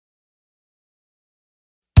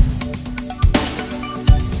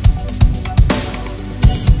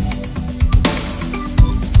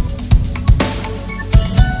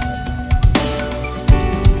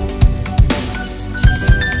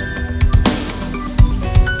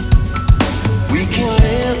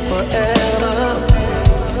forever.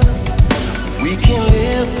 We can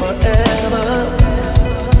live forever.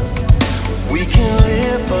 We can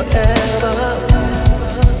live forever.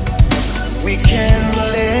 We can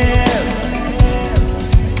live.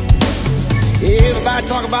 Everybody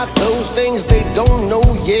talk about those things they don't know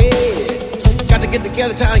yet. Got to get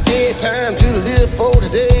together, time, yeah, time to live for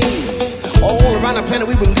today. All around the planet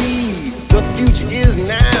we believe the future is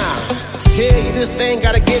now. Tell you this thing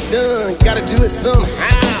gotta get done, gotta do it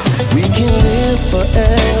somehow. We can live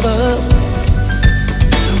forever.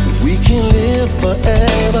 We can live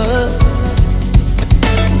forever.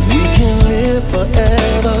 We can live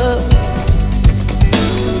forever.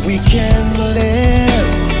 We can live.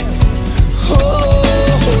 Oh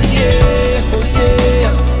yeah, oh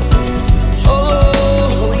yeah.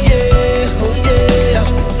 Oh yeah, oh yeah.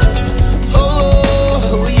 Oh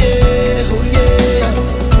yeah, oh yeah.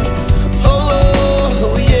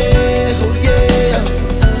 Oh yeah, oh yeah.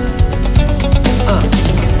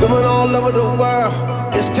 Women all over the world,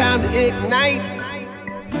 it's time to ignite.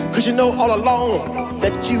 Cause you know all along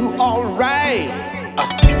that you alright.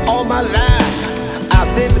 All my life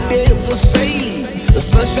I've been to be able to say the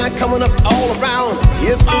sunshine coming up all around,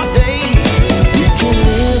 it's our day. We can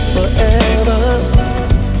live forever.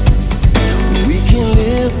 We can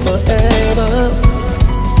live forever.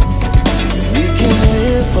 We can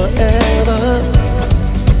live forever.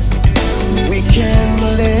 We can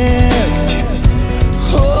live.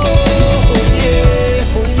 Oh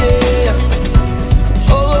yeah, oh yeah.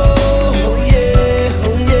 Oh yeah,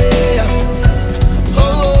 oh yeah. Oh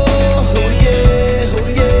yeah, oh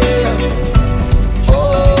yeah. Oh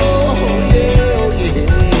yeah, oh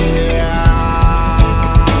yeah.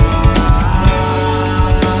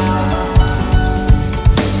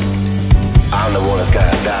 I'm the one that's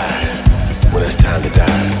gotta die when it's time to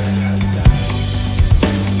die.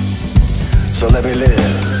 So let me live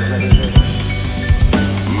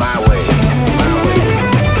my way.